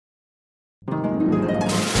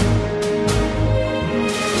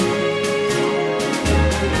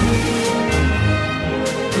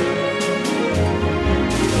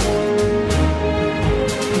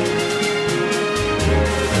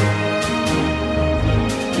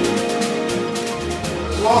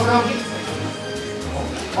welcome.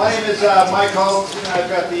 My name is Mike Holtz, and I've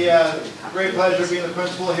got the great pleasure of being the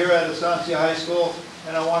principal here at Estancia High School,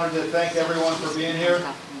 and I wanted to thank everyone for being here.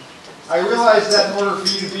 I realized that in order for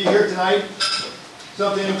you to be here tonight,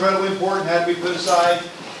 something incredibly important had to be put aside.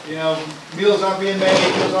 You know, meals aren't being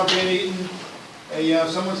made, meals aren't being eaten. You know,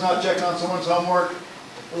 someone's not checking on someone's homework.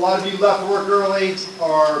 A lot of you left work early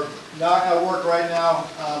or not at work right now.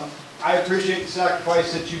 I appreciate the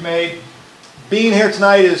sacrifice that you made. Being here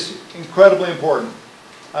tonight is incredibly important.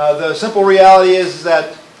 The simple reality is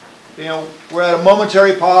that, you know, we're at a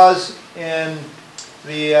momentary pause in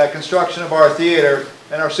the construction of our theater,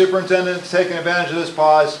 and our superintendent is taking advantage of this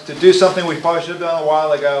pause to do something we probably should have done a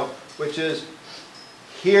while ago, which is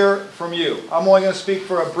hear from you. I'm only going to speak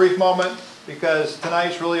for a brief moment because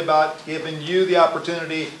tonight's really about giving you the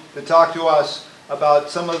opportunity to talk to us about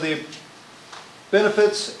some of the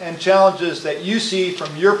benefits and challenges that you see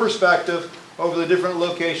from your perspective over the different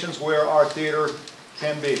locations where our theater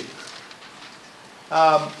can be.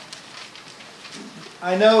 I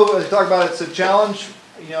know, as I talk about it, it's a challenge.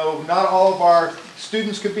 You know, not all of our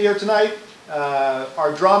students could be here tonight.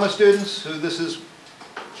 Our drama students, who this is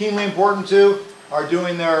keenly important to, are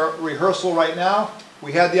doing their rehearsal right now.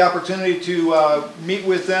 We had the opportunity to meet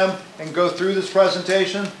with them and go through this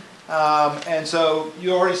presentation. And so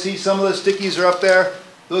you already see some of the stickies are up there.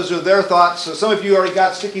 Those are their thoughts. So some of you already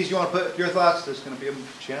got stickies. You want to put your thoughts. There's going to be a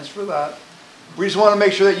chance for that. We just want to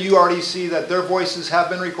make sure that you already see that their voices have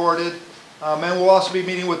been recorded. And we'll also be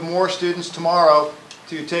meeting with more students tomorrow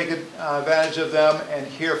to take advantage of them and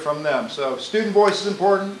hear from them. So student voice is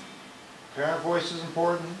important. Parent voice is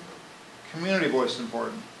important. Community voice is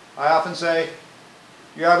important. I often say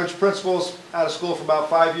your average principal's out of school for about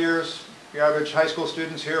 5 years. Your average high school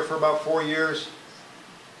student's here for about 4 years.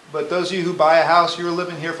 But those of you who buy a house, you're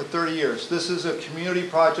living here for 30 years. This is a community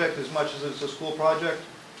project as much as it's a school project.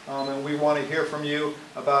 And we want to hear from you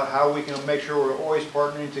about how we can make sure we're always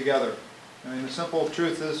partnering together. I mean, the simple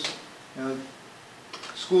truth is, you know,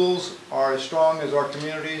 schools are as strong as our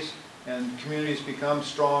communities, and communities become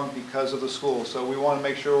strong because of the schools. So we want to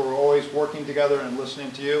make sure we're always working together and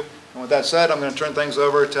listening to you. And with that said, I'm going to turn things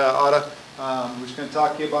over to Ada, who's going to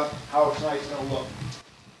talk to you about how tonight's going to look.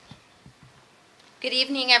 Good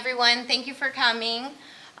evening, everyone. Thank you for coming.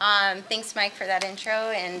 Thanks, Mike, for that intro.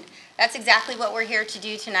 And that's exactly what we're here to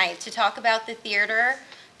do tonight, to talk about the theater,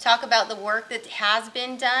 talk about the work that has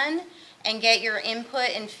been done, and get your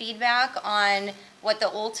input and feedback on what the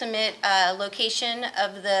ultimate location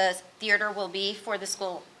of the theater will be for the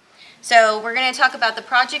school. So we're going to talk about the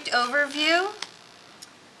project overview,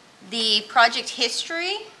 the project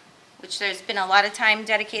history, which there's been a lot of time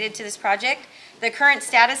dedicated to this project, the current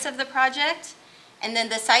status of the project, and then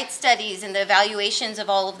the site studies and the evaluations of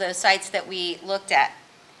all of those sites that we looked at.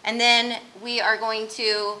 And then we are going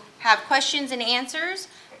to have questions and answers,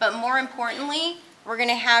 but more importantly, we're going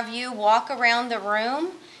to have you walk around the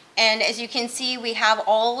room, and as you can see, we have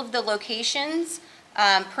all of the locations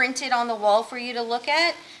printed on the wall for you to look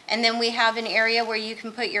at, and then we have an area where you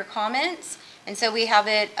can put your comments, and so we have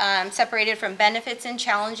it separated from benefits and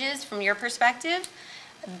challenges from your perspective.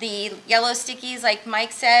 The yellow stickies, like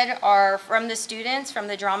Mike said, are from the students from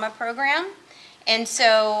the drama program, and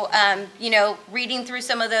so you know, reading through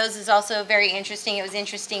some of those is also very interesting. It was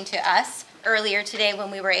interesting to us earlier today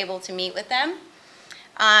when we were able to meet with them.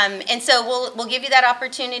 And so we'll give you that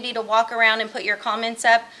opportunity to walk around and put your comments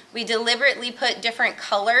up. We deliberately put different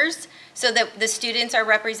colors so that the students are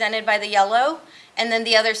represented by the yellow, and then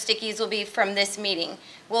the other stickies will be from this meeting.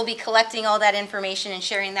 We'll be collecting all that information and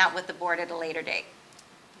sharing that with the board at a later date.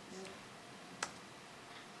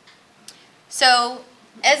 So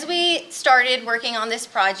as we started working on this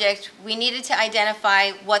project, we needed to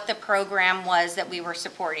identify what the program was that we were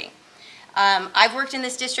supporting. I've worked in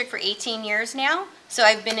this district for 18 years now, so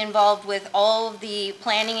I've been involved with all of the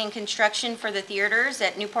planning and construction for the theaters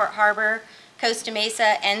at Newport Harbor, Costa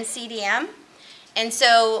Mesa, and CDM. And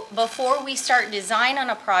so before we start design on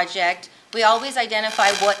a project, we always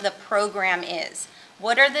identify what the program is.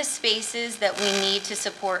 What are the spaces that we need to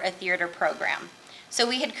support a theater program? So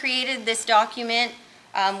we had created this document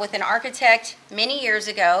with an architect many years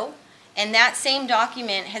ago, and that same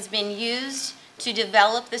document has been used to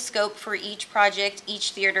develop the scope for each project,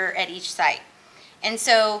 each theater at each site. And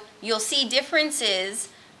so you'll see differences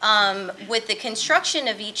with the construction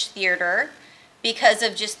of each theater because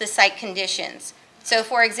of just the site conditions. So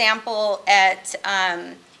for example, at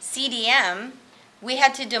CDM, we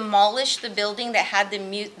had to demolish the building that had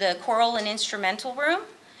the choral and instrumental room.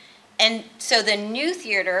 And so the new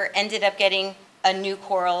theater ended up getting a new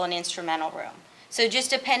choral and instrumental room. So just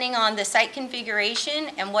depending on the site configuration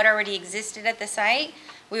and what already existed at the site,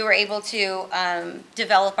 we were able to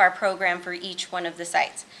develop our program for each one of the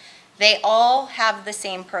sites. They all have the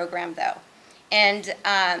same program though. And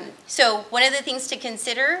so one of the things to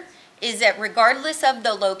consider is that regardless of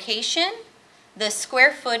the location, the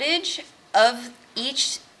square footage of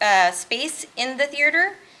each space in the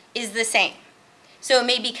theater is the same. So it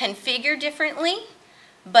may be configured differently,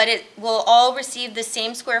 but it will all receive the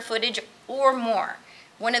same square footage or more.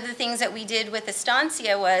 One of the things that we did with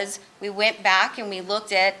Estancia was we went back and we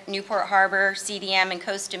looked at Newport Harbor, CDM, and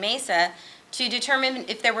Costa Mesa to determine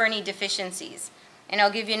if there were any deficiencies. And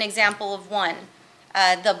I'll give you an example of one.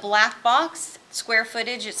 The black box square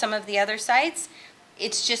footage at some of the other sites,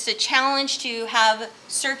 it's just a challenge to have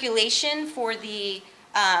circulation for the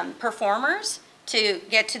performers to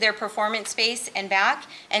get to their performance space and back.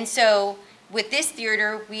 And so with this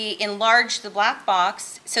theater, we enlarged the black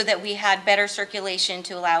box so that we had better circulation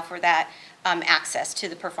to allow for that access to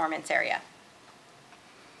the performance area.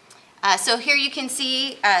 So here you can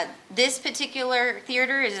see this particular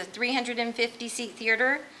theater is a 350-seat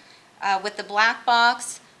theater with the black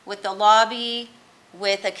box, with the lobby,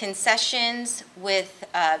 with the concessions, with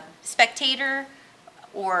spectator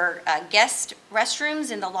or guest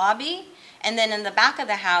restrooms in the lobby. And then in the back of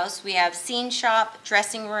the house, we have scene shop,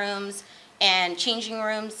 dressing rooms, and changing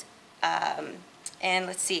rooms, and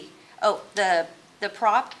let's see, the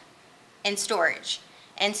prop and storage.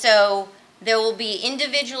 And so there will be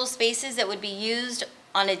individual spaces that would be used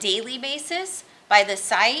on a daily basis by the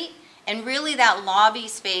site, and really that lobby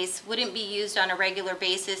space wouldn't be used on a regular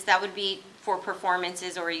basis. That would be for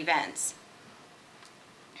performances or events.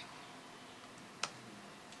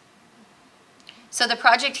 So the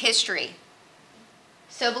project history.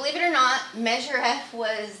 So believe it or not, Measure F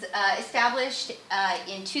was established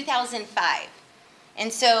in 2005.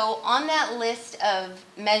 And so on that list of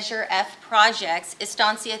Measure F projects,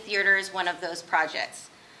 Estancia Theater is one of those projects.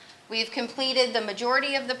 We've completed the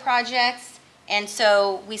majority of the projects, and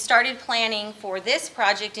so we started planning for this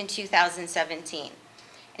project in 2017.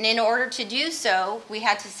 And in order to do so, we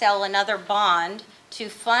had to sell another bond to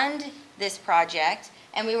fund this project,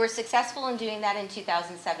 and we were successful in doing that in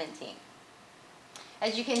 2017.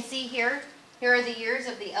 As you can see here, here are the years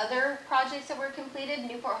of the other projects that were completed.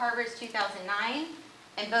 Newport Harbor is 2009,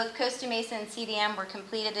 and both Costa Mesa and CDM were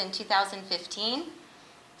completed in 2015.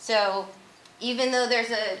 So even though there's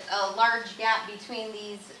a large gap between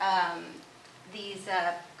these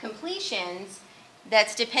completions,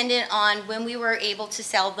 that's dependent on when we were able to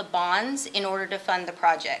sell the bonds in order to fund the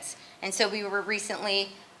projects. And so we were recently,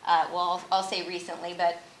 well, I'll say recently,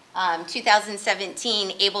 but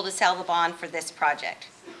 2017 able to sell the bond for this project.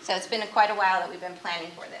 So it's been quite a while that we've been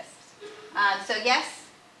planning for this. So yes,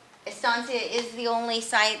 Estancia is the only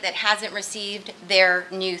site that hasn't received their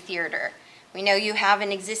new theater. We know you have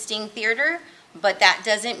an existing theater, but that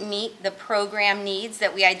doesn't meet the program needs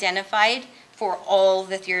that we identified for all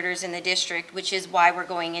the theaters in the district, which is why we're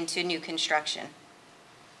going into new construction.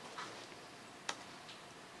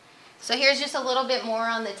 So here's just a little bit more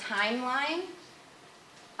on the timeline.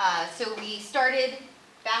 So we started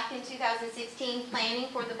back in 2016 planning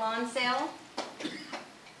for the bond sale.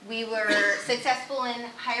 We were successful in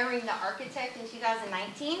hiring the architect in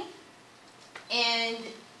 2019. And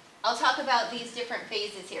I'll talk about these different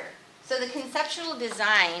phases here. So the conceptual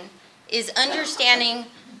design is understanding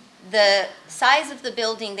the size of the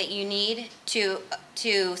building that you need to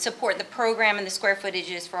support the program and the square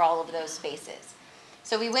footages for all of those spaces.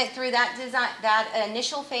 So we went through that design, that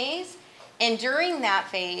initial phase, and during that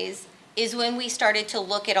phase is when we started to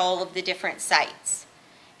look at all of the different sites.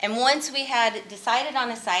 And once we had decided on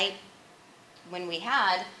a site, when we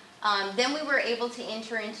had, then we were able to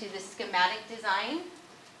enter into the schematic design,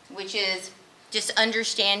 which is just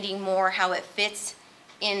understanding more how it fits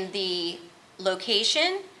in the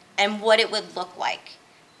location and what it would look like.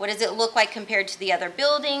 What does it look like compared to the other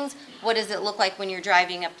buildings? What does it look like when you're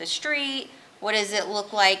driving up the street? What does it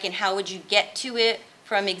look like and how would you get to it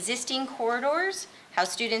from existing corridors? How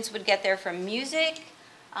students would get there from music,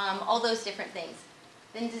 all those different things.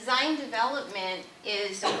 Then design development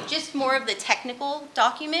is just more of the technical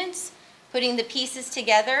documents, putting the pieces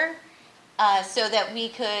together so that we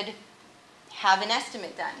could have an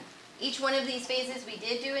estimate done. Each one of these phases we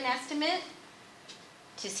did do an estimate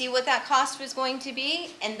to see what that cost was going to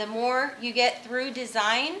be, and the more you get through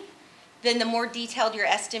design, then the more detailed your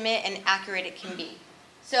estimate and accurate it can be.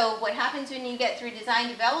 So what happens when you get through design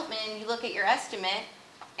development and you look at your estimate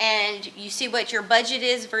and you see what your budget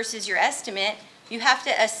is versus your estimate, you have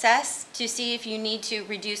to assess to see if you need to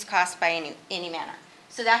reduce costs by any manner.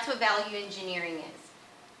 So that's what value engineering is.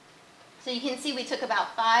 So you can see we took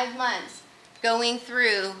about 5 months going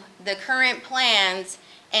through the current plans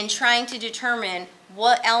and trying to determine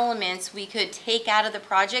what elements we could take out of the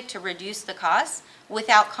project to reduce the costs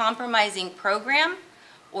without compromising program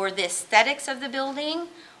or the aesthetics of the building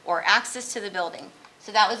or access to the building.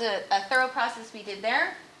 So that was a thorough process we did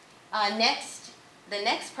there. The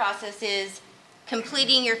next process is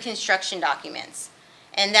completing your construction documents.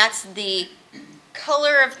 And that's the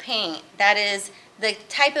color of paint, that is the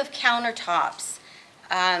type of countertops,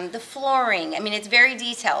 the flooring. I mean, it's very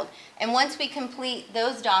detailed. And once we complete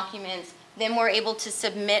those documents, then we're able to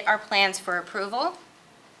submit our plans for approval.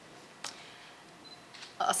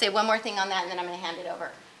 I'll say one more thing on that and then I'm going to hand it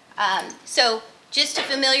over. So just to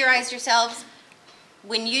familiarize yourselves,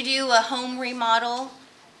 when you do a home remodel,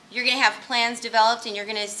 you're going to have plans developed and you're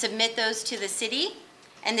going to submit those to the city,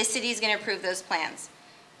 and the city is going to approve those plans.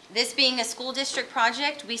 This being a school district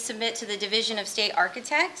project, we submit to the Division of State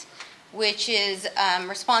Architect, which is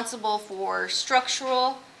responsible for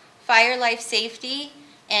structural, fire, life safety,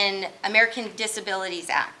 and American Disabilities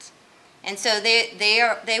Act. And so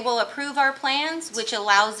they will approve our plans, which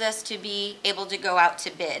allows us to be able to go out to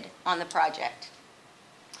bid on the project.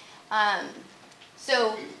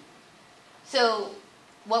 So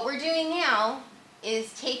what we're doing now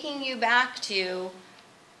is taking you back to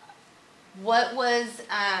what were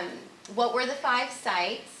the 5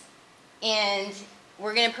 sites, and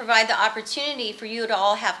we're going to provide the opportunity for you to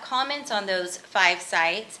all have comments on those 5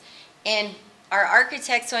 sites. And our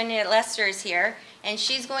architect, Sonia Lester, is here, and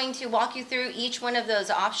she's going to walk you through each one of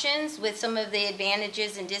those options with some of the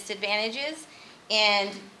advantages and disadvantages.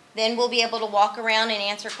 And then we'll be able to walk around and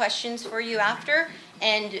answer questions for you after.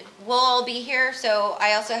 And we'll all be here. So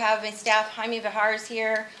I also have my staff, Jaime Vihar is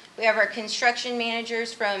here. We have our construction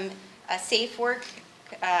managers from Safe Work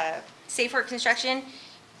Construction.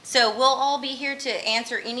 So we'll all be here to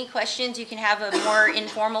answer any questions. You can have a more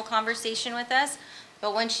informal conversation with us.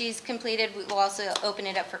 But once she's completed, we will also open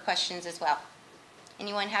it up for questions as well.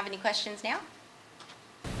 Anyone have any questions now?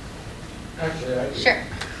 Actually, I do. Sure.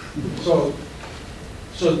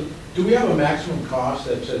 So do we have a maximum cost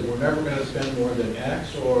that says we're never going to spend more than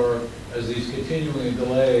X, or as these continuing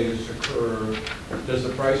delays occur, does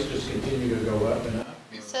the price just continue to go up and up?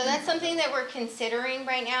 So that's something that we're considering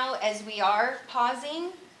right now as we are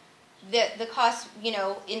pausing. The cost,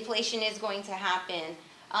 inflation is going to happen.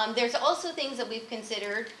 There's also things that we've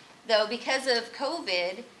considered, though, because of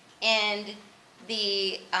COVID and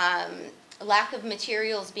the lack of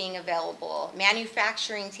materials being available,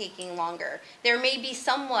 manufacturing taking longer. There may be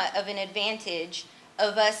somewhat of an advantage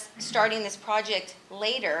of us starting this project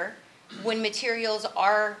later when materials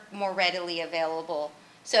are more readily available.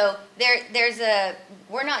 So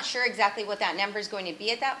we're not sure exactly what that number is going to be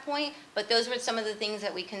at that point, but those were some of the things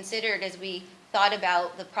that we considered as we thought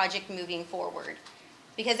about the project moving forward.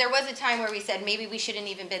 Because there was a time where we said maybe we shouldn't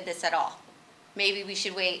even bid this at all. Maybe we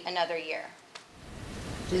should wait another year.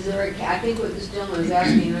 Is there a cap? I think what this gentleman is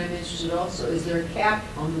asking, and I'm interested also, is there a cap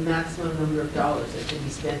on the maximum number of dollars that can be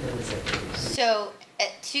spent on this activity? So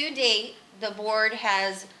to date, the board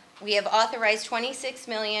we have authorized $26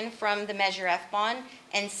 million from the Measure F bond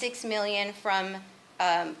and $6 million from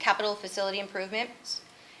capital facility improvements.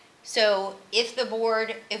 So if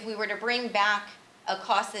we were to bring back a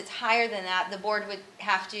cost that's higher than that, the board would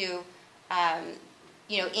have to,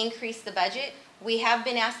 increase the budget. We have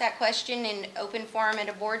been asked that question in open forum at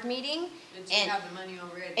a board meeting. And so you have the money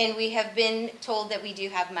already? And we have been told that we do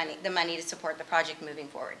have the money to support the project moving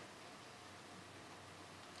forward.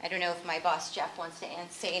 I don't know if my boss, Jeff, wants to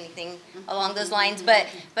say anything along those lines, but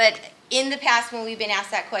in the past, when we've been asked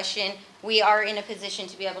that question, we are in a position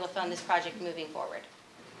to be able to fund this project moving forward.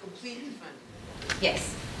 Completely funded?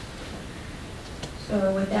 Yes.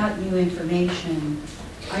 So with that new information,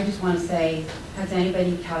 I just want to say, has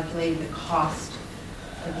anybody calculated the cost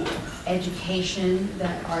of the education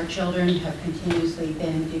that our children have continuously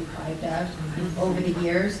been deprived of over the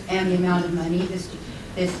years, and the amount of money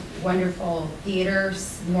this wonderful theater,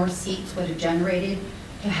 more seats would have generated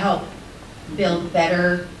to help build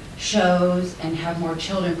better shows and have more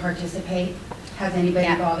children participate? Has anybody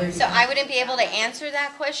bothered? So I wouldn't be able to answer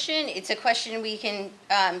that question. It's a question we can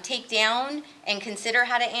take down and consider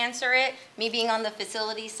how to answer it. Me being on the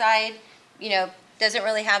facility side, doesn't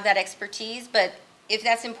really have that expertise, but if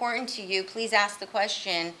that's important to you, please ask the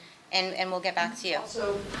question and we'll get back to you.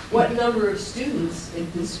 So what number of students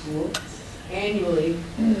in this school annually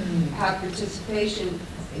have participation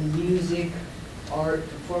in music, art,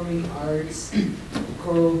 performing arts,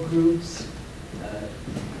 choral groups,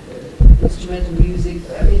 instrumental music?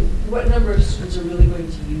 I mean, what number of students are really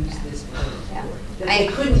going to use this money for? That they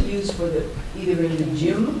couldn't use for either in the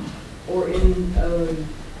gym or in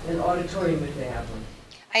an auditorium if they have one?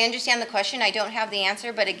 I understand the question. I don't have the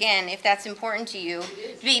answer, but again, if that's important to you,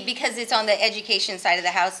 because it's on the education side of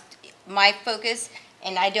the house, my focus,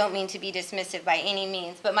 and I don't mean to be dismissive by any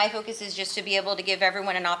means, but my focus is just to be able to give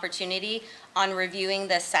everyone an opportunity on reviewing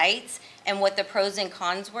the sites and what the pros and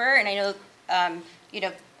cons were. And I know,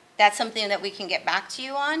 that's something that we can get back to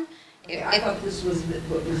you on. Okay, I thought this was,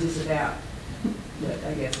 what was this about? But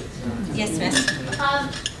I guess it's not. Yes, miss.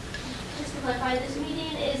 Just to clarify, this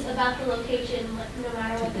meeting is about the location, no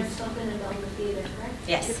matter what they're spoken about in the theater, correct?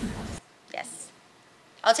 Yes. Yes.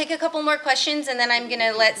 I'll take a couple more questions, and then I'm going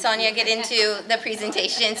to let Sonia get into the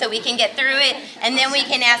presentation so we can get through it, and then we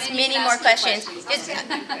can ask many more questions.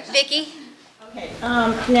 Vicki? Okay,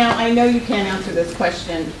 now I know you can't answer this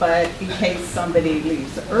question, but in case somebody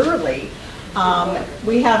leaves early,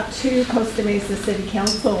 we have two Costa Mesa City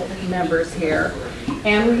Council members here,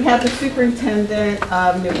 and we have the superintendent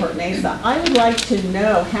of Newport-Mesa. I would like to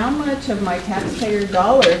know how much of my taxpayer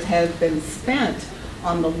dollars has been spent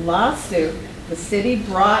on the lawsuit the city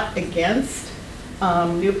brought against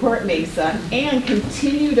Newport-Mesa and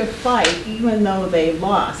continue to fight even though they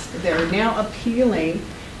lost. They're now appealing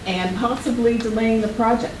and possibly delaying the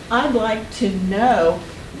project. I'd like to know,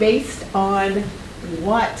 based on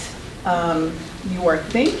what you are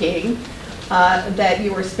thinking, that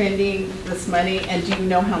you are spending this money, and do you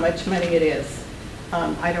know how much money it is?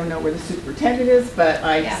 I don't know where the superintendent is, but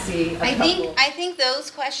I see a couple. I think those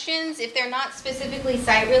questions, if they're not specifically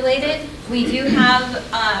site related, we do have,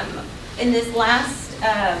 in this last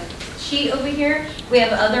sheet over here, we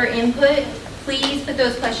have other input. Please put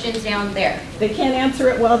those questions down there. They can't answer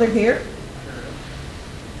it while they're here?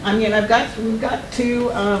 I mean, we've got two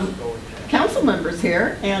council members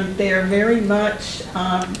here, and they're very much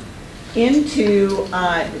into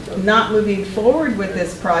not moving forward with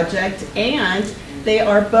this project, and they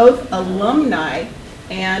are both alumni,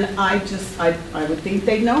 and I would think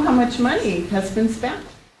they'd know how much money has been spent.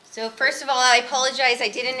 So first of all, I apologize, I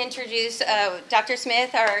didn't introduce Dr.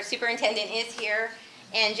 Smith, our superintendent is here,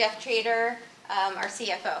 and Jeff Trader, our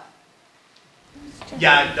CFO.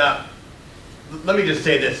 Yeah, let me just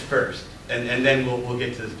say this first, and then we'll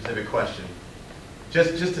get to the specific question.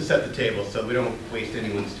 Just to set the table so we don't waste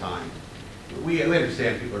anyone's time. We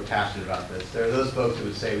understand people are passionate about this. There are those folks who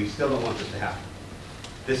would say we still don't want this to happen.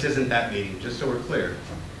 This isn't that meeting, just so we're clear.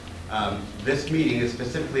 This meeting is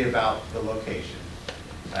specifically about the location,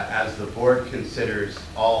 as the board considers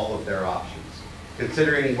all of their options.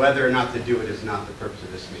 Considering whether or not to do it is not the purpose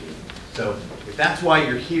of this meeting. So if that's why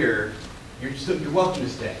you're here, you're welcome to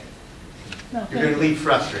stay. No, You're going to leave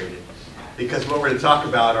frustrated, because what we're going to talk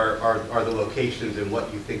about are the locations and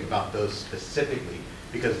what you think about those specifically,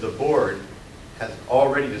 because the board has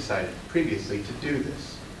already decided previously to do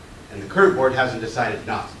this, and the current board hasn't decided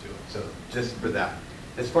not to do it. So just for that.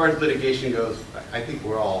 As far as litigation goes, I think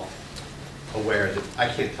we're all aware that I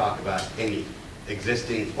can't talk about any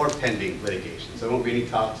existing or pending litigation. So there won't be any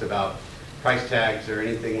talks about price tags or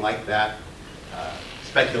anything like that.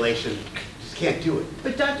 Speculation, just can't do it.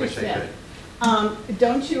 But Dr. Smith,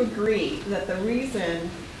 don't you agree that the reason,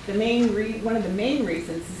 one of the main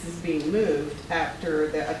reasons this is being moved after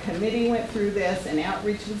a committee went through this and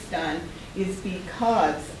outreach was done is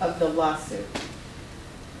because of the lawsuit?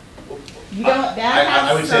 You don't,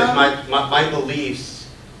 I would say my beliefs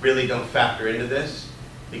really don't factor into this,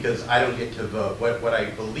 because I don't get to vote. What I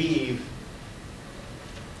believe,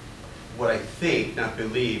 what I think, not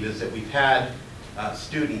believe, is that we've had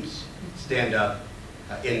students stand up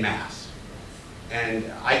en masse.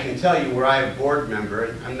 And I can tell you where I have a board member,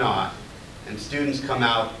 and I'm not, and students come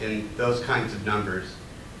out in those kinds of numbers,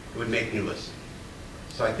 it would make me listen.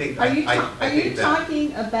 So I think Are you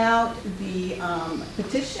talking about the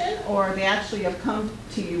petition, or they actually have come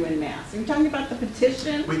to you en masse? Are you talking about the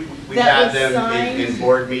petition? We've had them in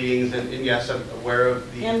board meetings, and yes, I'm aware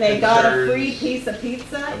of the and they got a concerns free piece of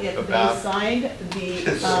pizza if they signed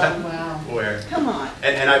the, wow. Where? Come on.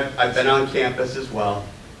 And I've been on campus as well,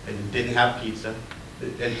 and didn't have pizza,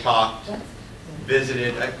 and talked,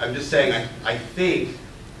 visited. I'm just saying, I think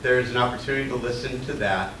there's an opportunity to listen to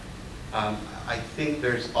that. I think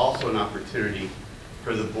there's also an opportunity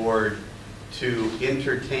for the board to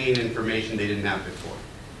entertain information they didn't have before.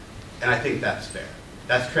 And I think that's fair.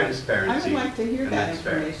 That's transparency. I would like to hear that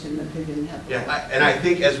information fair. that they didn't have before. Yeah, and I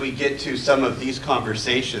think as we get to some of these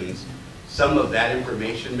conversations, some of that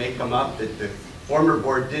information may come up that the former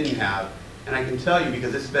board didn't have. And I can tell you,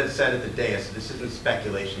 because this has been said at the dais, this isn't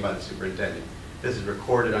speculation by the superintendent. This is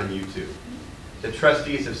recorded on YouTube. The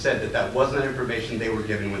trustees have said that that wasn't information they were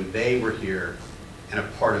given when they were here and a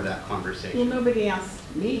part of that conversation. Well, nobody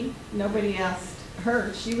asked me. Nobody asked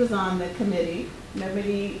heard. She was on the committee.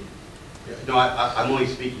 Nobody, No, I'm only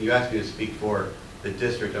speaking, you asked me to speak for the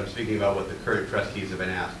district. I'm speaking about what the current trustees have been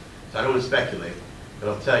asked. So I don't want to speculate, but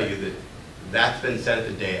I'll tell you that that's been said at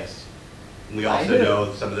the dais. And we also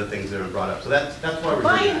know some of the things that are brought up. So that's why we're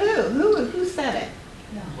by doing that. who said it?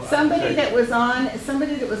 Well, Somebody that was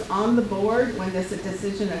on the board when this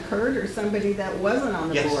decision occurred, or somebody that wasn't on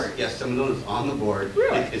the board? Yes, some of those on the board.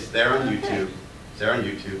 Really? It's there on Okay. YouTube. It's there on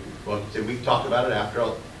YouTube. Well, so we can talk about it after.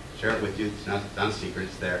 I'll share it with you. It's not a secret.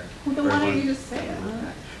 It's there. Well, then for why don't everyone. you just say it?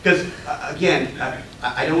 Because, again,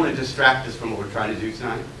 I don't want to distract us from what we're trying to do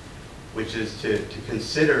tonight, which is to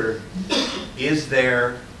consider, is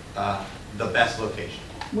there the best location?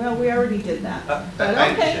 Well, we already did that, but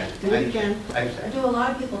I okay, understand. do it again. I understand. Do a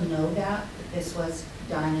lot of people know that this was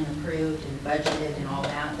done and approved and budgeted and all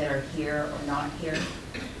that are here or not here?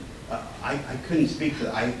 I couldn't speak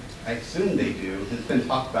to, I assume they do. It's been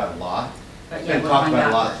talked about a lot. But It's yeah, been we're talked going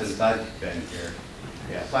about a lot backwards. since I've been here.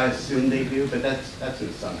 Yeah, so I assume they do, but that's an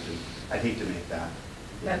assumption. I'd hate to make that.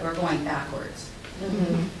 But we're going backwards.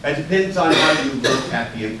 It depends on how you look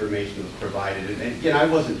at the information that was provided. And again, I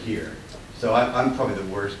wasn't here, so I'm probably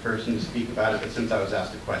the worst person to speak about it, but since I was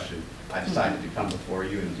asked a question, I decided to come before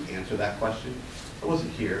you and answer that question. I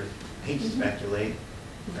wasn't here. I hate to speculate,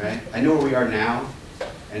 right? I know where we are now,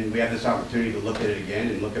 and we have this opportunity to look at it again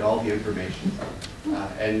and look at all the information.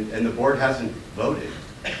 And the board hasn't voted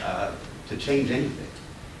to change anything.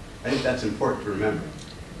 I think that's important to remember.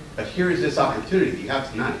 But here is this opportunity that you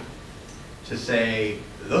have tonight to say,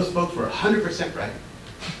 those folks were 100% right,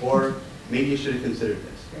 or maybe you should have considered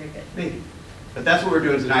this. Very good. Maybe. But that's what we're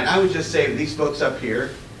doing tonight. I would just say, these folks up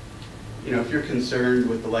here, you know, if you're concerned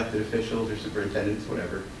with elected officials or superintendents,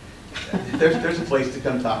 whatever, there's a place to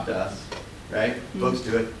come talk to us, right? Folks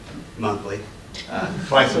do it monthly,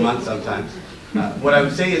 twice a month sometimes. What I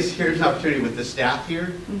would say is, here's an opportunity with the staff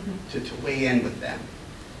here to weigh in with them,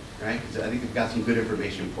 right? Because I think we've got some good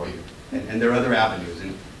information for you. And there are other avenues.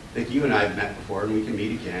 And I think you and I have met before, and we can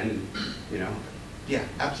meet again, and, you know, yeah,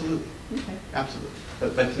 absolutely. Okay. Absolutely.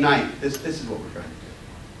 But tonight, this is what we're trying to do.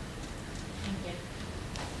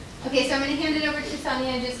 Okay, so I'm going to hand it over to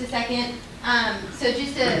Sonia in just a second. So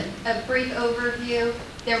just a brief overview.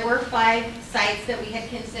 There were 5 sites that we had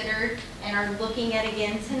considered and are looking at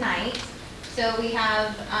again tonight. So we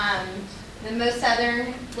have the most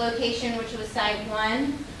southern location, which was Site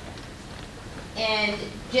 1. And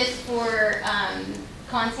just for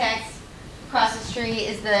context, across the street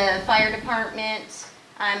is the fire department,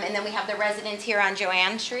 and then we have the residents here on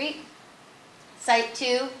Joanne Street. Site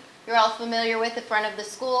 2, you're all familiar with the front of the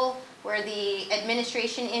school, where the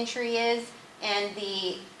administration entry is, and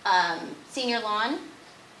the senior lawn.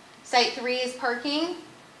 Site 3 is parking.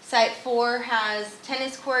 Site 4 has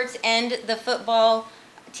tennis courts and the football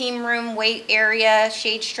team room, weight area,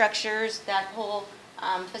 shade structures, that whole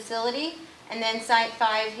facility. And then Site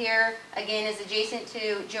 5 here, again, is adjacent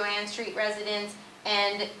to Joanne Street residents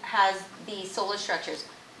and has the solar structures.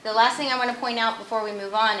 The last thing I want to point out before we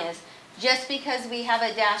move on is, just because we have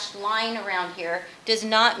a dashed line around here does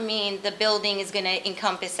not mean the building is going to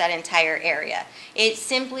encompass that entire area. It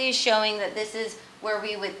simply is showing that this is where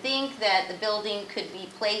we would think that the building could be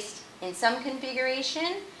placed in some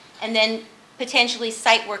configuration, and then potentially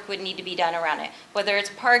site work would need to be done around it, whether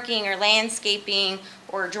it's parking or landscaping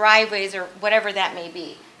or driveways or whatever that may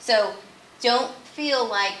be. So don't feel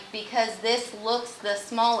like because this looks the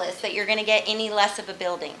smallest that you're going to get any less of a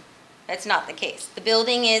building. That's not the case. The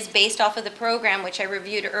building is based off of the program, which I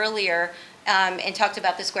reviewed earlier and talked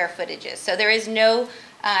about the square footages. So there is no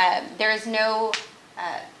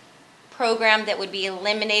program that would be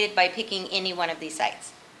eliminated by picking any one of these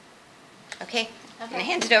sites. Okay, I'm going to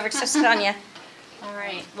hand it over to Sonia. All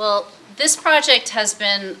right, well, this project has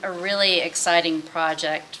been a really exciting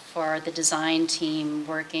project for the design team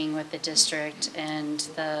working with the district and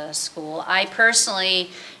the school. I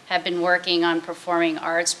personally have been working on performing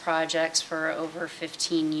arts projects for over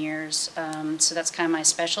 15 years, so that's kind of my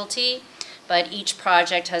specialty. But each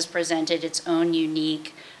project has presented its own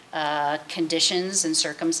unique conditions and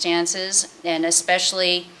circumstances, and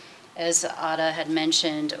especially, as Ada had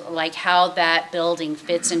mentioned, like how that building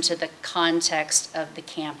fits into the context of the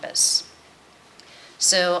campus.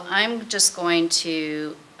 So I'm just going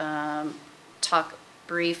to talk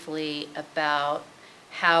briefly about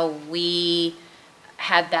how we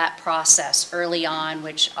had that process early on,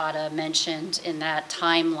 which Ada mentioned in that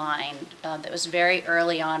timeline that was very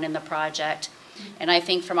early on in the project. And I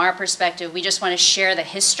think from our perspective, we just want to share the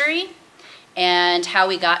history and how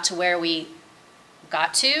we got to where we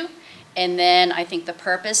got to. And then I think the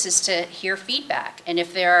purpose is to hear feedback. And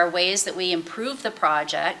if there are ways that we improve the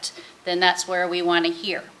project, then that's where we want to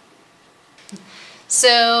hear.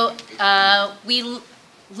 So we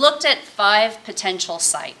looked at 5 potential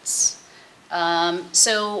sites.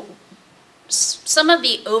 So some of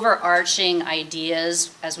the overarching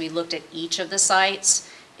ideas as we looked at each of the sites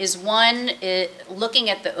is one, looking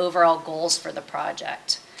at the overall goals for the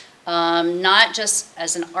project. Not just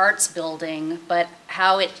as an arts building, but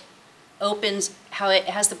how it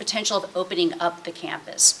has the potential of opening up the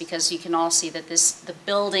campus, because you can all see that the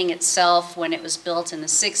building itself, when it was built in the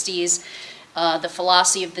 60s, the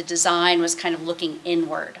philosophy of the design was kind of looking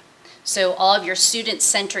inward. So all of your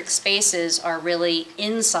student-centric spaces are really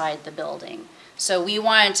inside the building. So we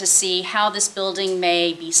wanted to see how this building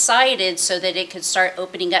may be sited so that it could start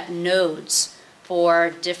opening up nodes for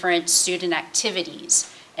different student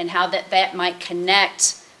activities, and how that might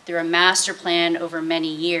connect through a master plan over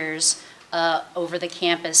many years over the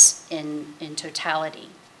campus in totality.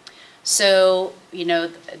 So, you know,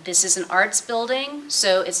 this is an arts building,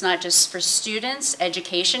 so it's not just for students,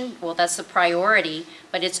 education, well, that's the priority,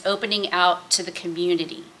 but it's opening out to the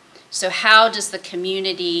community. So how does the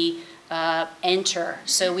community enter?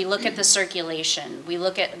 So we look at the circulation, we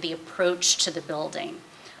look at the approach to the building,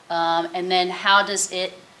 and then how does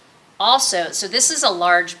it also, so this is a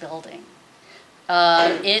large building.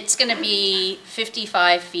 It's going to be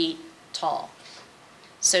 55 feet tall.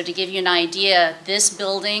 So to give you an idea, this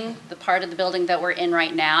building, the part of the building that we're in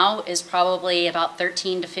right now, is probably about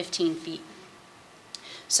 13 to 15 feet.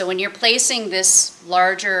 So when you're placing this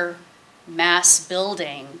larger mass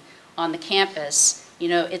building on the campus, you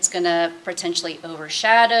know, it's going to potentially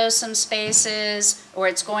overshadow some spaces, or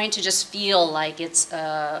it's going to just feel like it's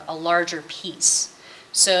a larger piece.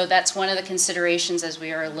 So that's one of the considerations as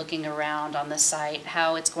we are looking around on the site,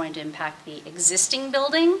 how it's going to impact the existing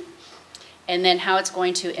building, and then how it's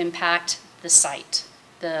going to impact the site,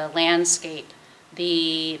 the landscape,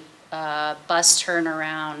 the bus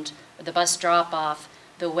turnaround, the bus drop-off,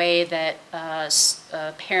 the way that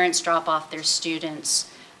parents drop off their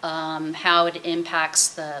students, how it impacts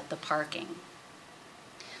the parking.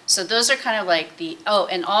 So those are kind of like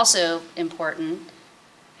and also important,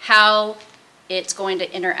 how it's going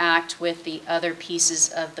to interact with the other pieces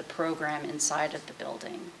of the program inside of the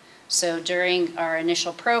building. So during our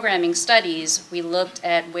initial programming studies, we looked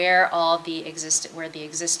at where the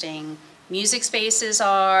existing music spaces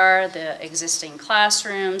are, the existing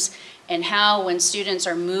classrooms, and how when students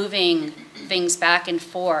are moving things back and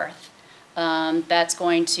forth, that's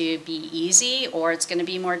going to be easy or it's going to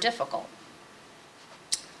be more difficult.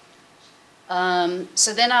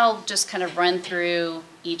 So then I'll just kind of run through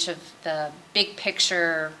each of the big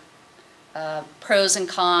picture pros and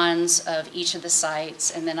cons of each of the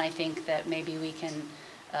sites, and then I think that maybe we can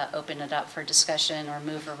open it up for discussion or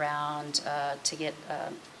move around to get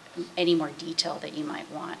any more detail that you might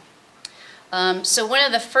want. So one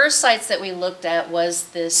of the first sites that we looked at was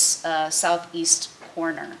this southeast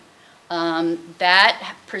corner.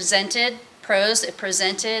 That presented pros. It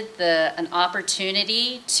presented an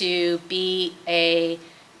opportunity to be a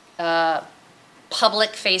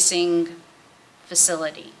public-facing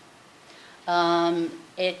facility.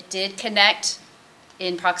 It did connect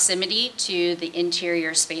in proximity to the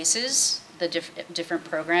interior spaces, the different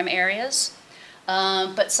program areas.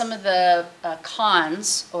 But some of the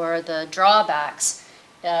cons or the drawbacks,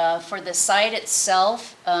 for the site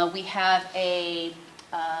itself, we have a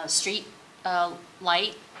street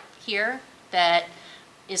light here that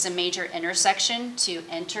is a major intersection to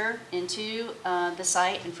enter into the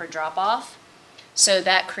site and for drop-off. So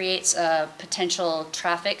that creates a potential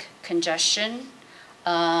traffic congestion,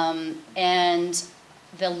 and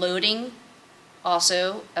the loading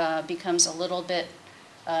also becomes a little bit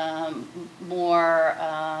more,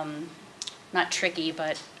 not tricky,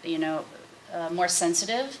 but more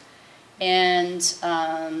sensitive. And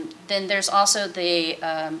then there's also the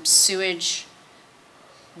sewage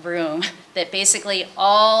room that basically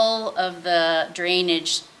all of the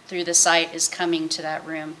drainage through the site is coming to that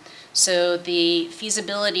room. So the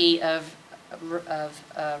feasibility of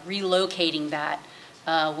relocating that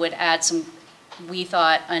would add some, we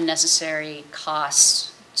thought, unnecessary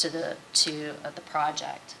costs to the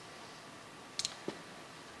project.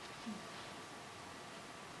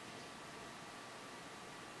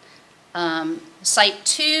 Site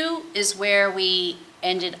 2 is where we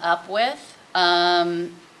ended up with,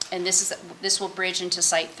 and this will bridge into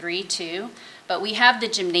Site 3 too. But we have the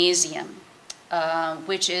gymnasium,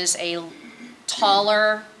 which is a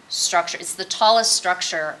taller structure. It's the tallest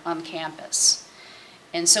structure on campus.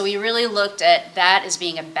 And so we really looked at that as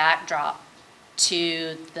being a backdrop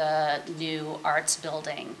to the new arts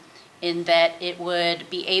building. in that it would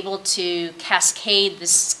be able to cascade the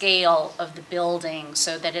scale of the building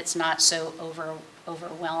so that it's not so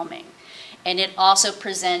overwhelming. And it also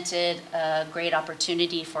presented a great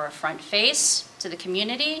opportunity for a front face to the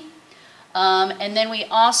community. And then we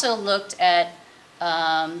also looked at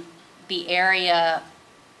the area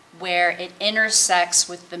where it intersects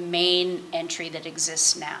with the main entry that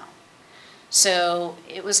exists now. So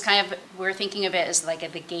it was kind of, we're thinking of it as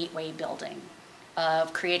like the gateway building,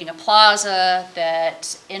 of creating a plaza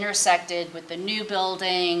that intersected with the new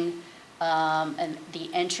building and the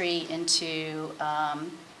entry into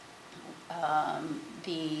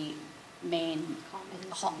the main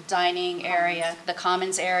dining area, the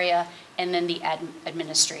commons area, and then the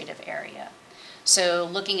administrative area. So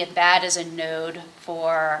looking at that as a node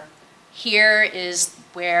for, here is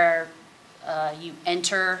where you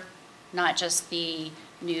enter not just the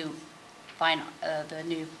new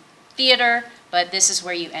theater, but this is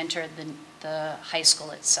where you enter the high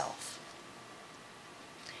school itself.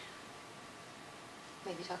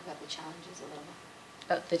 Maybe talk about the challenges a little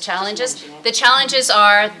bit. The challenges? Just mention it. The challenges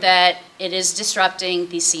are that it is disrupting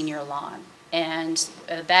the senior lawn. And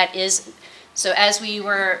that is, so as we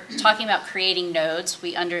were talking about creating nodes,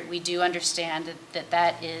 we do understand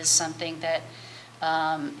that is something that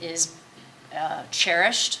is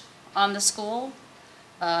cherished on the school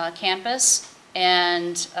campus,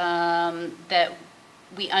 and that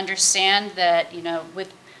we understand that, you know,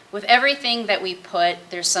 with everything that we put,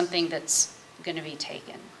 there's something that's going to be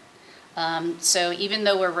taken. So even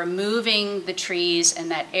though we're removing the trees in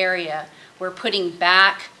that area, we're putting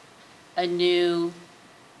back a new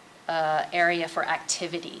area for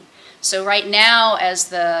activity. So right now, as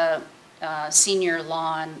the senior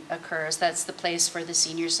lawn occurs, that's the place for the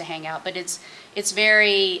seniors to hang out. But it's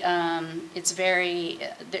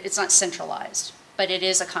not centralized, but it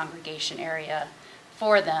is a congregation area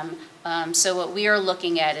for them. So what we are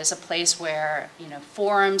looking at is a place where, you know,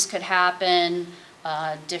 forums could happen,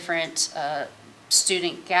 different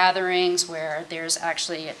student gatherings where there's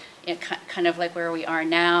actually kind of like where we are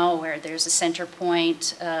now, where there's a center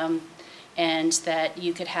point, and that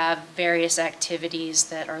you could have various activities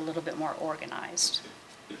that are a little bit more organized.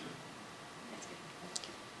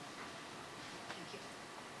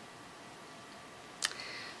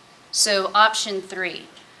 So option 3,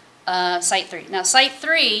 site 3. Now site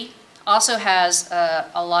 3 also has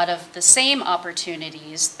a lot of the same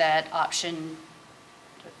opportunities that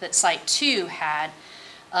site 2 had,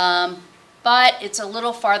 but it's a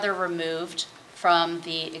little farther removed from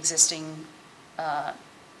the existing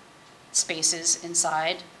spaces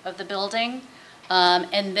inside of the building.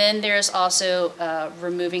 And then there's also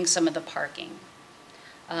removing some of the parking.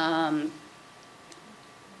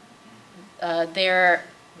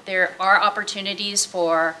 There are opportunities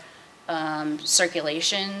for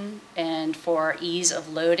circulation and for ease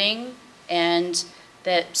of loading, and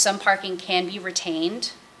that some parking can be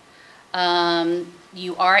retained.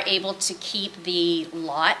 You are able to keep the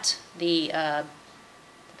lot, I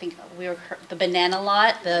think the banana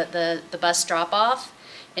lot, the bus drop-off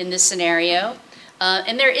in this scenario.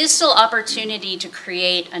 And there is still opportunity to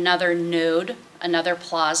create another node, another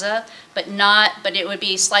plaza, but it would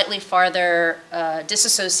be slightly farther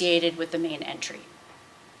disassociated with the main entry.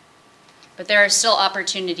 But there are still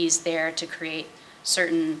opportunities there to create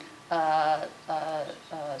certain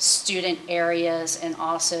student areas, and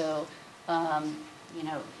also, you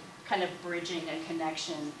know, kind of bridging a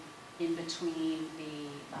connection in between the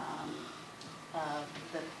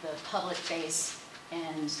public face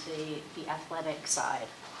and the athletic side.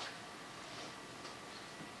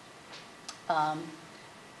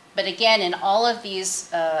 But again, in all of these,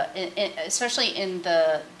 especially in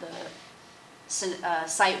the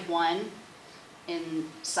site 1, in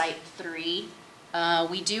site 3,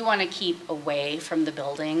 we do want to keep away from the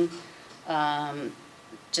building,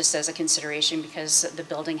 just as a consideration, because the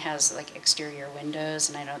building has like exterior windows,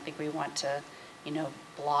 and I don't think we want to, you know,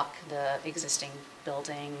 block the existing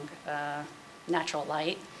building natural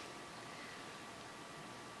light.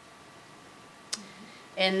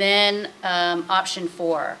 And then option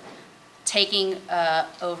 4, taking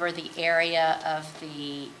over the area of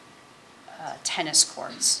the tennis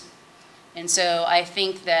courts. And so I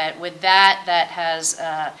think that with that has,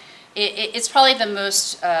 it's probably the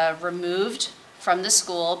most removed from the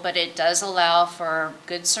school, but it does allow for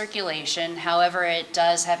good circulation. However, it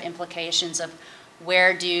does have implications of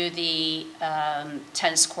where do the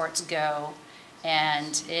tennis courts go,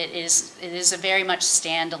 and it is a very much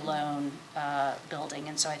standalone building.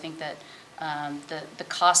 And so I think that the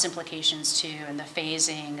cost implications too, and the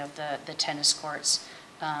phasing of the tennis courts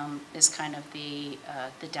is kind of the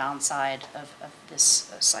downside of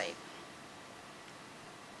this site.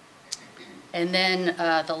 And then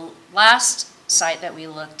the last site that we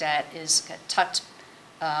looked at is tucked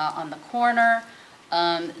on the corner.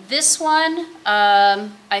 This one,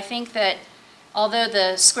 I think that although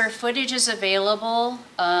the square footage is available,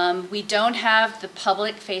 we don't have the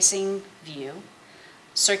public-facing view.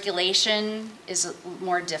 Circulation is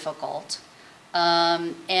more difficult.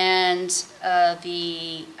 I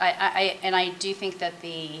do think that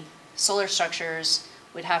the solar structures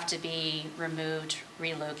would have to be removed,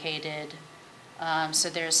 relocated. So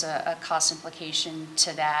there's a cost implication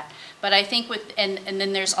to that. But I think and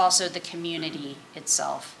then there's also the community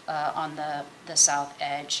itself on the south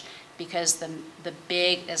edge, because the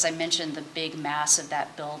big, as I mentioned, the big mass of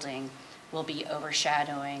that building will be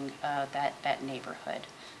overshadowing that neighborhood.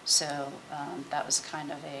 So that was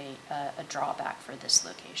kind of a drawback for this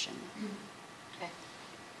location. Okay.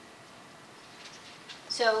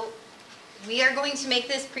 So we are going to make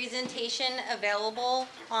this presentation available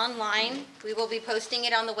online. We will be posting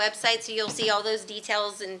it on the website, so you'll see all those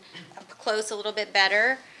details and up close a little bit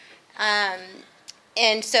better.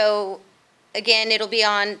 And so, again, it'll be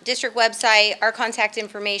on district website. Our contact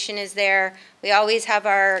information is there. We always have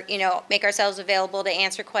our, make ourselves available to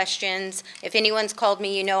answer questions. If anyone's called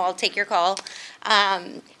me, I'll take your call.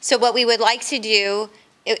 So what we would like to do,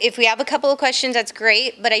 if we have a couple of questions, that's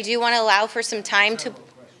great, but I do want to allow for some time to...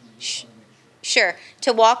 Sure,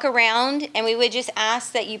 to walk around, and we would just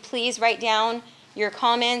ask that you please write down your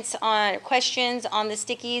comments on questions on the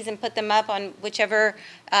stickies and put them up on whichever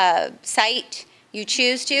site you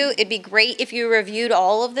choose to. It'd be great if you reviewed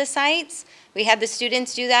all of the sites. We had the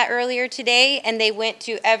students do that earlier today, and they went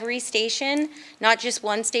to every station, not just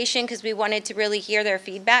one station, because we wanted to really hear their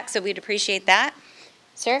feedback, so we'd appreciate that.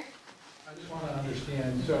 Sir? I just want to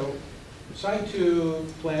understand, so Site 2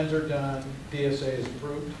 plans are done, DSA is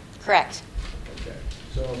approved? Correct. Okay,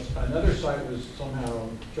 so if another site was somehow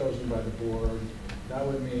chosen by the board, that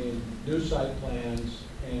would mean new site plans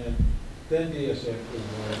and then DSA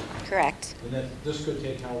approval. Correct. And then this could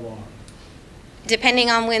take how long? Depending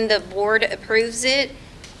on when the board approves it,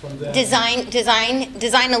 From then?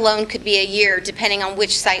 design alone could be a year, depending on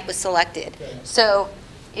which site was selected. Okay. So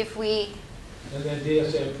if we, And then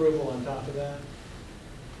DSA approval on top of that?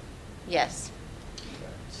 yes.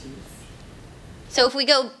 Okay. So if we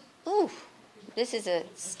go, ooh, this is a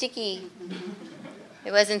sticky,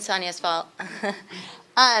 it wasn't Sonia's fault.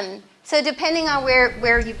 So depending on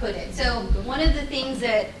where you put it. So one of the things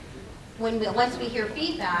that once we hear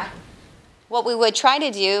feedback, what we would try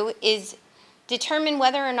to do is determine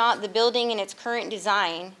whether or not the building in its current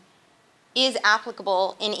design is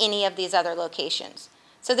applicable in any of these other locations.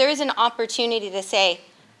 So there is an opportunity to say,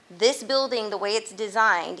 this building, the way it's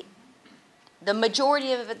designed, the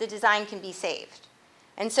majority of the design can be saved.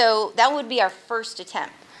 And so that would be our first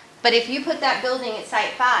attempt. But if you put that building at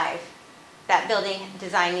Site 5, that building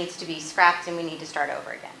design needs to be scrapped and we need to start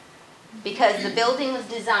over again. Because the building was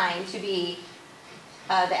designed to be,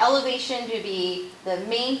 the elevation to be the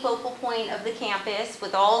main focal point of the campus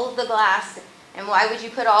with all of the glass. And why would you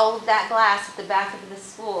put all of that glass at the back of the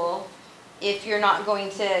school if you're not going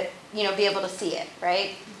to, be able to see it,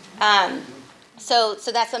 right? So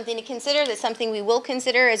that's something to consider. That's something we will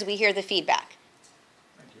consider as we hear the feedback.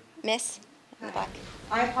 Thank you. Miss in the back.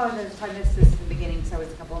 I apologize if I missed this at the beginning, so I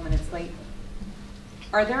was a couple of minutes late.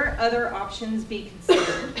 Are there other options being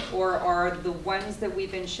considered, or are the ones that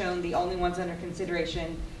we've been shown the only ones under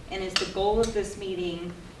consideration? And is the goal of this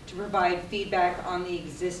meeting to provide feedback on the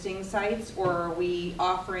existing sites, or are we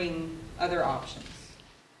offering other options?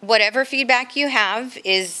 Whatever feedback you have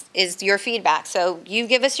is your feedback. So you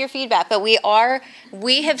give us your feedback, but we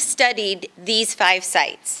have studied these 5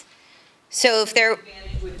 sites. So if The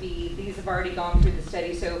advantage would be, these have already gone through the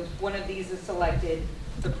study, so if one of these is selected,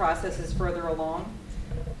 the process is further along?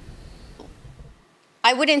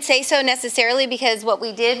 I wouldn't say so necessarily, because what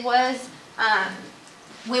we did was,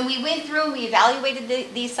 when we went through and we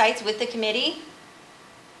evaluated these sites with the committee,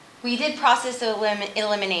 we did process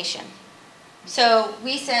elimination. So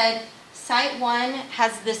we said, Site 1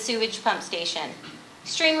 has the sewage pump station.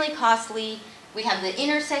 Extremely costly. We have the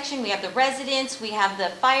intersection, we have the residents, we have the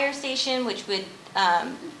fire station, which would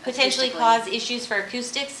potentially cause issues for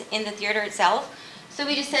acoustics in the theater itself. So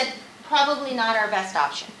we just said, probably not our best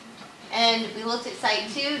option. And we looked at Site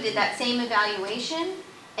 2, did that same evaluation,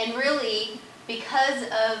 and really, because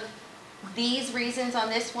of these reasons on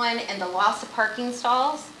this one and the loss of parking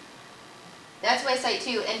stalls, that's why Site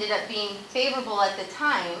 2 ended up being favorable at the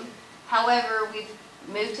time. However, we've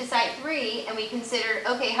moved to Site 3 and we considered,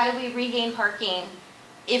 okay, how do we regain parking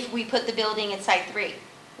if we put the building at Site 3?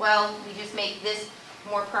 Well, we just make this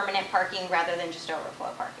more permanent parking rather than just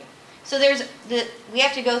overflow parking. So we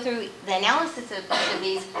have to go through the analysis of each of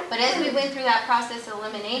these, but as we went through that process of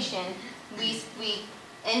elimination, we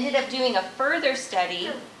ended up doing a further study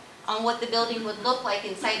on what the building would look like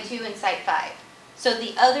in Site 2 and Site 5. So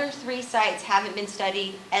the other 3 sites haven't been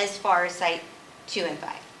studied as far as Site 2 and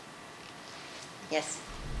 5. Yes?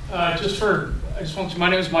 My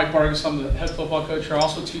name is Mike Vargas. I'm the head football coach here. I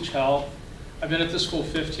also teach health. I've been at this school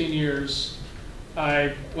 15 years.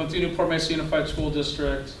 I went through Newport-Mesa Unified School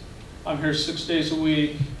District. I'm here 6 days a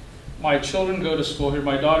week. My children go to school here.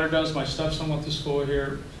 My daughter does. My stepson went to school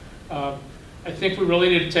here. I think we really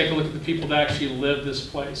need to take a look at the people that actually live this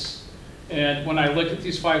place. And when I look at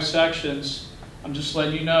these 5 sections, I'm just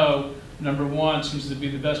letting you know, number 1 seems to be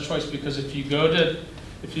the best choice, because if you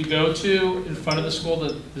go to in front of the school,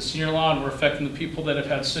 the senior lawn, we're affecting the people that have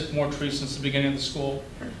had sycamore trees since the beginning of the school.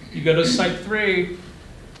 You go to Site 3,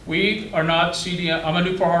 we are not CDM. I'm a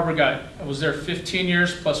Newport Harbor guy. I was there 15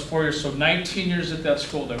 years plus 4 years, so 19 years at that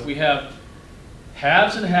school there. We have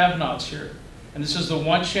haves and have-nots here. And this is the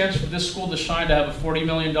one chance for this school to shine, to have a $40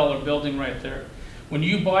 million building right there. When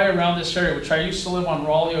you buy around this area, which I used to live on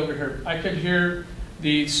Raleigh over here, I could hear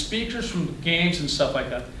the speakers from games and stuff like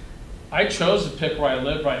that. I chose to pick where I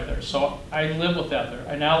live right there, so I live with that there.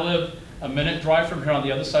 I now live a minute drive from here on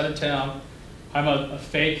the other side of town. I'm a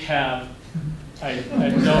fake have. I don't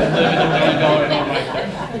live in $1 million home right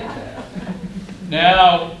there.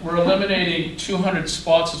 Now, we're eliminating 200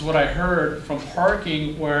 spots is what I heard from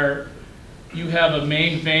parking, where you have a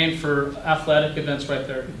main vein for athletic events right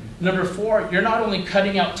there. Number 4, you're not only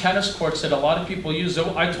cutting out tennis courts that a lot of people use.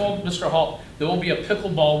 I told Mr. Hall there will be a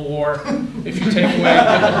pickleball war if you take away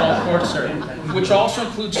pickleball courts there, which also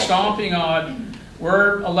includes stomping on.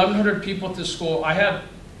 We're 1,100 people at this school. I have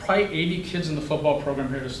probably 80 kids in the football program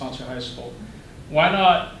here at Estancia High School. Why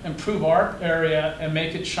not improve our area and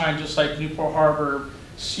make it shine just like Newport Harbor,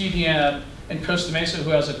 CDM, and Costa Mesa, who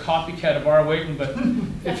has a copycat of our weight room? But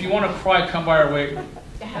if you want to cry, come by our weight room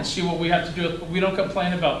and see what we have to do. We don't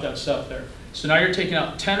complain about that stuff there. So now you're taking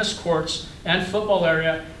out tennis courts and football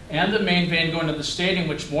area and the main vein going to the stadium,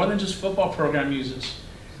 which more than just football program uses.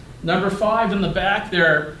 Number 5 in the back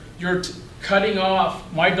there, you're cutting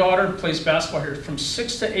off. My daughter plays basketball here from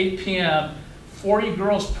 6 to 8 p.m. 40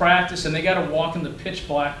 girls practice, and they got to walk in the pitch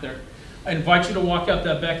black there. I invite you to walk out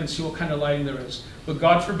that back and see what kind of lighting there is. But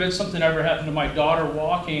God forbid something ever happened to my daughter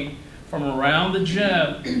walking from around the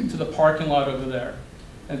gym to the parking lot over there.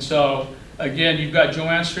 And so, again, you've got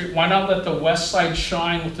Joanne Street. Why not let the west side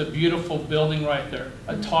shine with a beautiful building right there?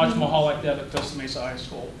 A Taj Mahal like that at Costa Mesa High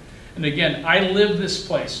School. And again, I live this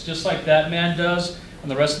place just like that man does and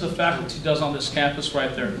the rest of the faculty does on this campus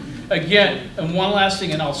right there. Again, and one last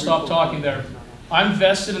thing, and I'll stop talking there. I'm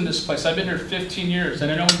vested in this place. I've been here 15 years,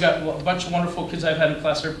 and I know we've got a bunch of wonderful kids I've had in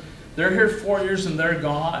class here. They're here 4 years and they're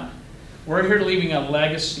gone. We're here leaving a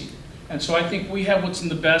legacy. And so I think we have what's in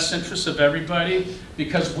the best interest of everybody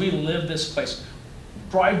because we live this place.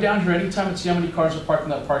 Drive down here anytime and see how many cars are parked in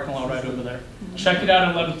that parking lot right over there. Check it out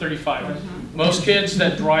at 11:35. Most kids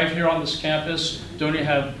that drive here on this campus don't even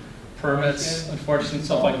have permits, unfortunately, and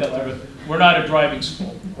stuff like that. But we're not a driving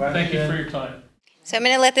school. Thank you for your time. So I'm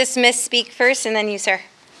going to let this miss speak first, and then you, sir.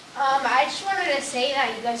 I just wanted to say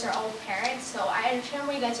that you guys are all parents, so I understand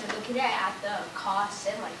what you guys are looking at the cost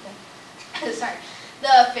and like the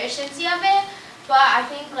efficiency of it. But I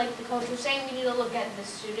think, like the coach was saying, we need to look at the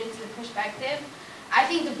students' perspective. I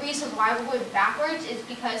think the reason why we're going backwards is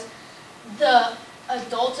because the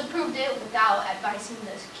adults approved it without advising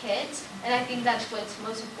the kids, and I think that's what's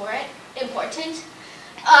most important.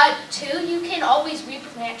 2, you can always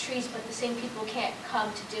replant trees, but the same people can't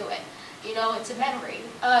come to do it. You know, it's a memory.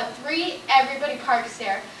 3, everybody parks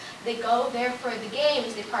there. They go there for the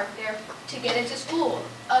games. They park there to get into school.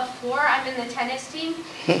 4, I'm in the tennis team,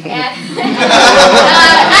 and I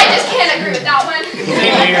just can't agree with that one.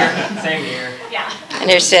 Same here. Yeah.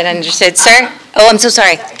 Understood, sir. Oh, I'm so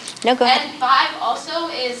sorry. No, go ahead. And 5 also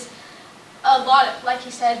is a lot of, like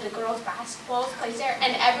you said, the girls' basketball plays there,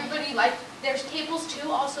 and everybody, like, there's tables too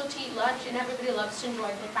also to eat lunch, and everybody loves to enjoy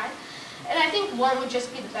their time. And I think 1 would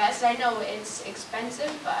just be the best. I know it's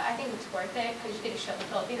expensive, but I think it's worth it because you get to show the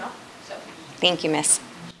Filipino. So. Thank you, miss.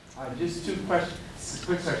 Just 2 questions,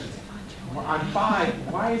 quick questions. On 5,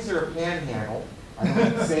 why is there a panhandle? I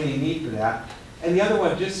don't see any need for that. And the other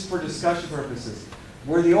one, just for discussion purposes,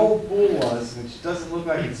 where the old pool was, which doesn't look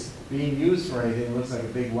like it's being used for anything, it looks like a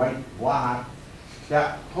big white block.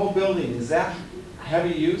 That whole building, is that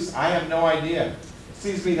heavy use? I have no idea. It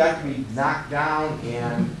seems to me that can be knocked down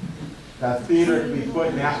and the theater can be put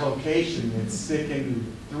in that location and stick into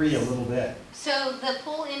 3 a little bit. So the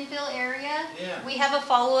pool infill area, we have a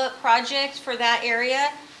follow-up project for that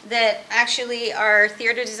area. that actually our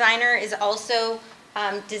theater designer is also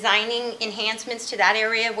designing enhancements to that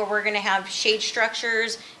area where we're going to have shade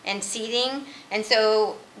structures and seating. And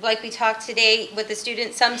so, like we talked today with the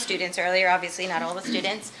students, some students earlier, obviously not all the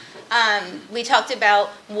students, we talked about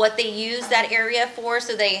what they use that area for.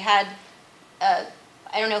 So they had,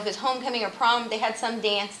 I don't know if it was homecoming or prom, they had some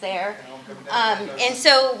dance there. And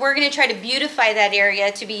so we're going to try to beautify that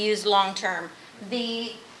area to be used long-term.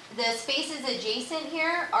 The spaces adjacent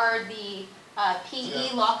here are the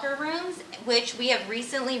PE locker rooms, which we have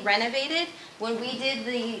recently renovated. When we did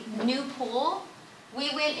the new pool, we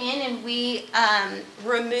went in and we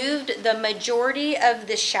removed the majority of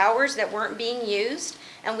the showers that weren't being used,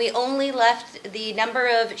 and we only left the number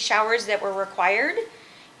of showers that were required.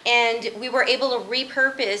 And we were able to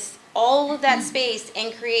repurpose all of that space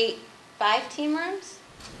and create 5 team rooms.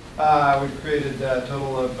 We created a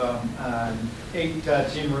total of 8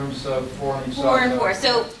 team rooms, so 4 on each side. 4 and 4.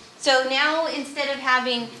 So now instead of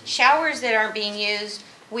having showers that aren't being used,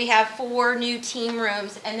 we have 4 new team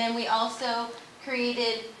rooms. And then we also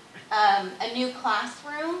created a new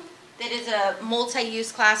classroom that is a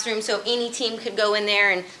multi-use classroom, so any team could go in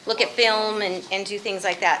there and look at film and do things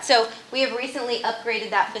like that. So we have recently upgraded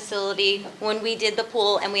that facility when we did the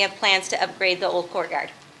pool, and we have plans to upgrade the old courtyard.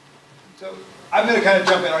 So I'm going to kind of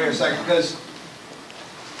jump in on here a second, because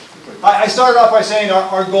I started off by saying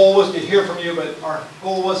our goal was to hear from you, but our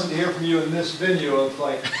goal wasn't to hear from you in this venue of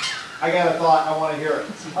like, I got a thought, I want to hear it.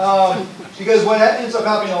 Because what ends up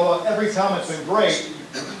happening, although every comment's been great,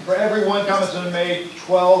 for every one comment's been made,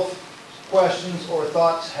 12 questions or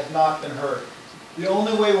thoughts have not been heard. The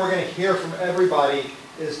only way we're going to hear from everybody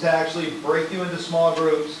is to actually break you into small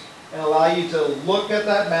groups and allow you to look at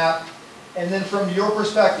that map, and then from your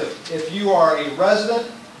perspective, if you are a resident,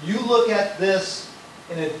 you look at this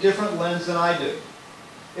in a different lens than I do.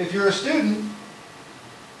 If you're a student,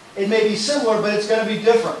 it may be similar, but it's going to be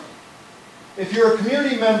different. If you're a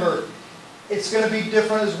community member, it's going to be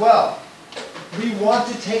different as well. We want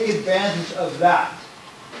to take advantage of that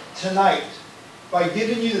tonight by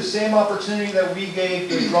giving you the same opportunity that we gave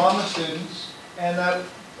the drama students, and that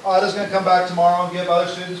Auda's going to come back tomorrow and give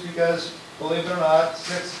other students, because believe it or not,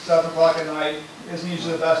 6, 7 o'clock at night isn't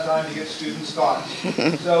usually the best time to get students taught.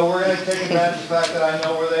 So we're going to take advantage of the fact that I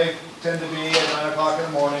know where they tend to be at 9 o'clock in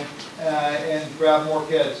the morning and grab more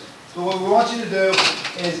kids. So what we want you to do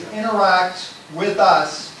is interact with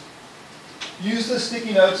us. Use the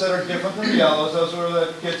sticky notes that are different than the yellows. Those are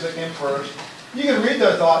the kids that came first. You can read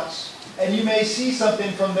their thoughts, and you may see something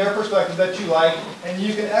from their perspective that you like, and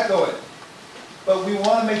you can echo it. But we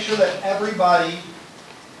want to make sure that everybody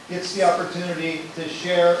gets the opportunity to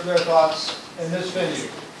share their thoughts in this venue.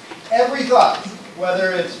 Every thought,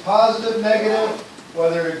 whether it's positive, negative,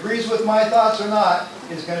 whether it agrees with my thoughts or not,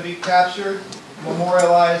 is going to be captured,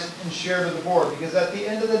 memorialized, and shared with the board. Because at the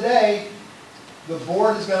end of the day, the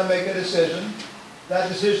board is going to make a decision. That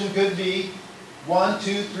decision could be 1,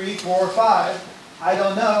 2, 3, 4, 5. I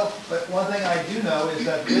don't know, but one thing I do know is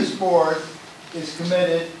that this board is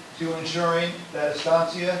committed to ensuring that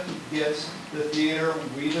Estancia gets the theater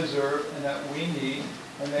we deserve and that we need,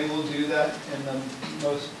 and they will do that in the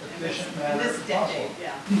most efficient manner In this decade, possible.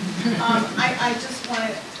 yeah. I just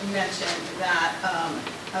wanted to mention that,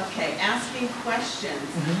 okay, asking questions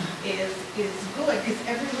is good, because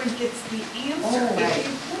everyone gets the answer. Oh, right. If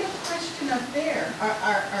you put a question up there,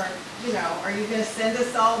 are you going to send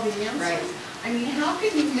us all the answers? Right. I mean, how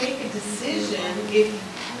can you make a decision if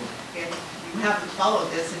you haven't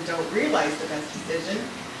followed this and don't realize the best decision?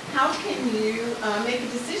 How can you make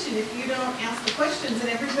a decision if you don't ask the questions and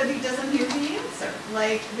everybody doesn't hear the answer?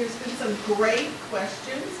 Like, there's been some great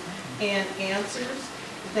questions and answers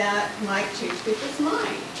that might change people's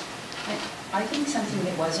mind. I think something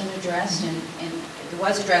that wasn't addressed, and it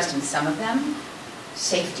was addressed in some of them,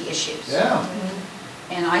 safety issues. Yeah.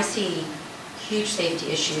 And I see huge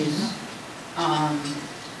safety issues,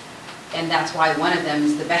 and that's why one of them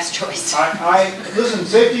is the best choice. Listen,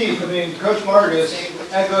 safety, I mean, Coach Vargas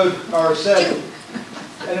echoed or said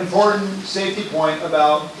an important safety point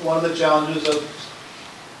about one of the challenges of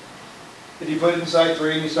if you put it inside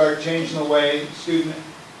 3 and you start changing the way students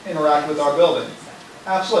interact with our building.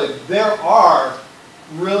 Absolutely. There are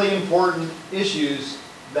really important issues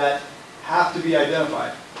that have to be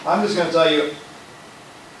identified. I'm just going to tell you,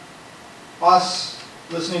 us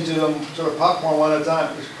listening to them sort of popcorn one at a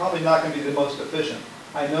time is probably not going to be the most efficient.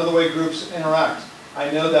 I know the way groups interact.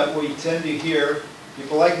 I know that we tend to hear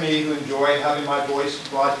people like me who enjoy having my voice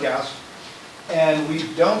broadcast, and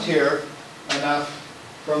we don't hear enough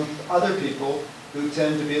from other people who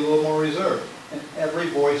tend to be a little more reserved. And every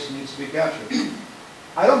voice needs to be captured.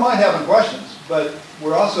 I don't mind having questions, but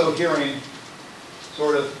we're also hearing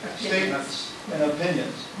sort of statements and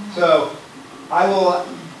opinions. So I will,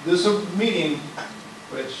 this is a meeting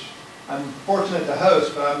which I'm fortunate to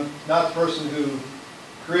host, but I'm not the person who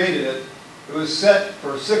created it. It was set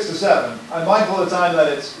for 6 to 7. I'm mindful of the time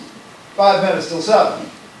that it's 5 minutes till 7.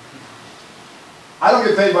 I don't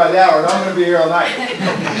get paid by the hour, and I'm going to be here all night.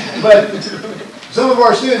 But some of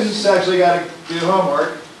our students actually got to do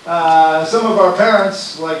homework. Some of our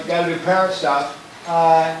parents got to do parent stuff.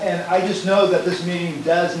 And I just know that this meeting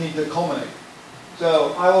does need to culminate.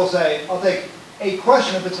 So I will say, I'll take a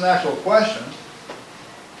question if it's an actual question.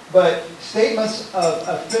 But statements of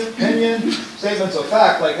opinion, statements of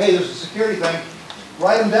fact, like, hey, there's a security thing,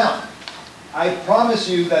 write them down. I promise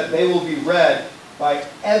you that they will be read by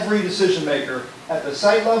every decision maker at the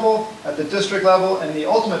site level, at the district level, and the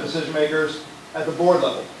ultimate decision makers at the board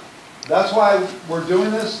level. That's why we're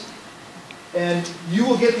doing this. And you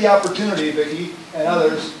will get the opportunity, Vicki and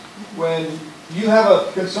others, when you have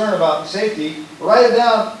a concern about safety, write it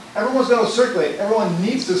down. Everyone's going to circulate. Everyone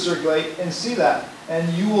needs to circulate and see that. And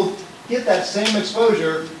you will get that same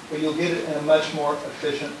exposure, but you'll get it in a much more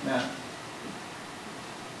efficient manner.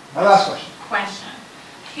 My last question. Question.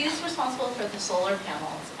 Who's responsible for the solar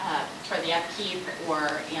panels, for the upkeep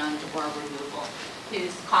or removal?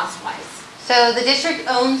 Who's cost-wise? So the district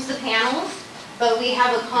owns the panels, but we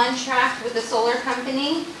have a contract with the solar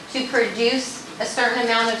company to produce a certain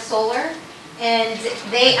amount of solar, and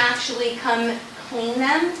they actually come clean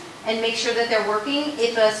them and make sure that they're working.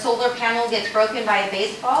 If a solar panel gets broken by a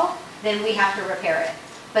baseball, then we have to repair it.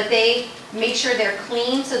 But they make sure they're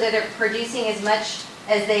clean so that they're producing as much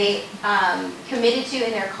as they committed to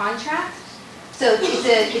in their contract. So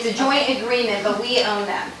it's a joint agreement, but we own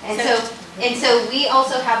them. And so we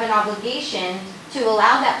also have an obligation to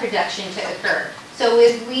allow that production to occur. So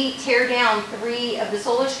if we tear down 3 of the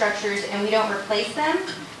solar structures and we don't replace them,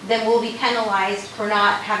 then we'll be penalized for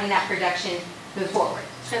not having that production move forward.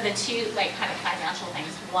 So the two kind of financial things.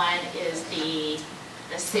 One is the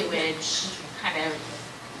sewage, kind of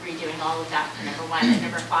redoing all of that for number 1, and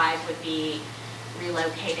number 5 would be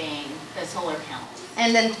relocating the solar panels.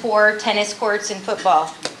 And then 4 tennis courts and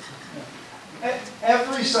football.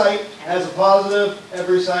 Every site has a positive,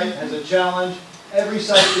 every site has a challenge, every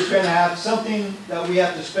site is going to have something that we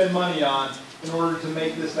have to spend money on in order to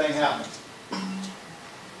make this thing happen.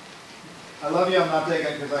 I love you, I'm not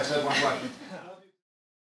taking it because I said one question.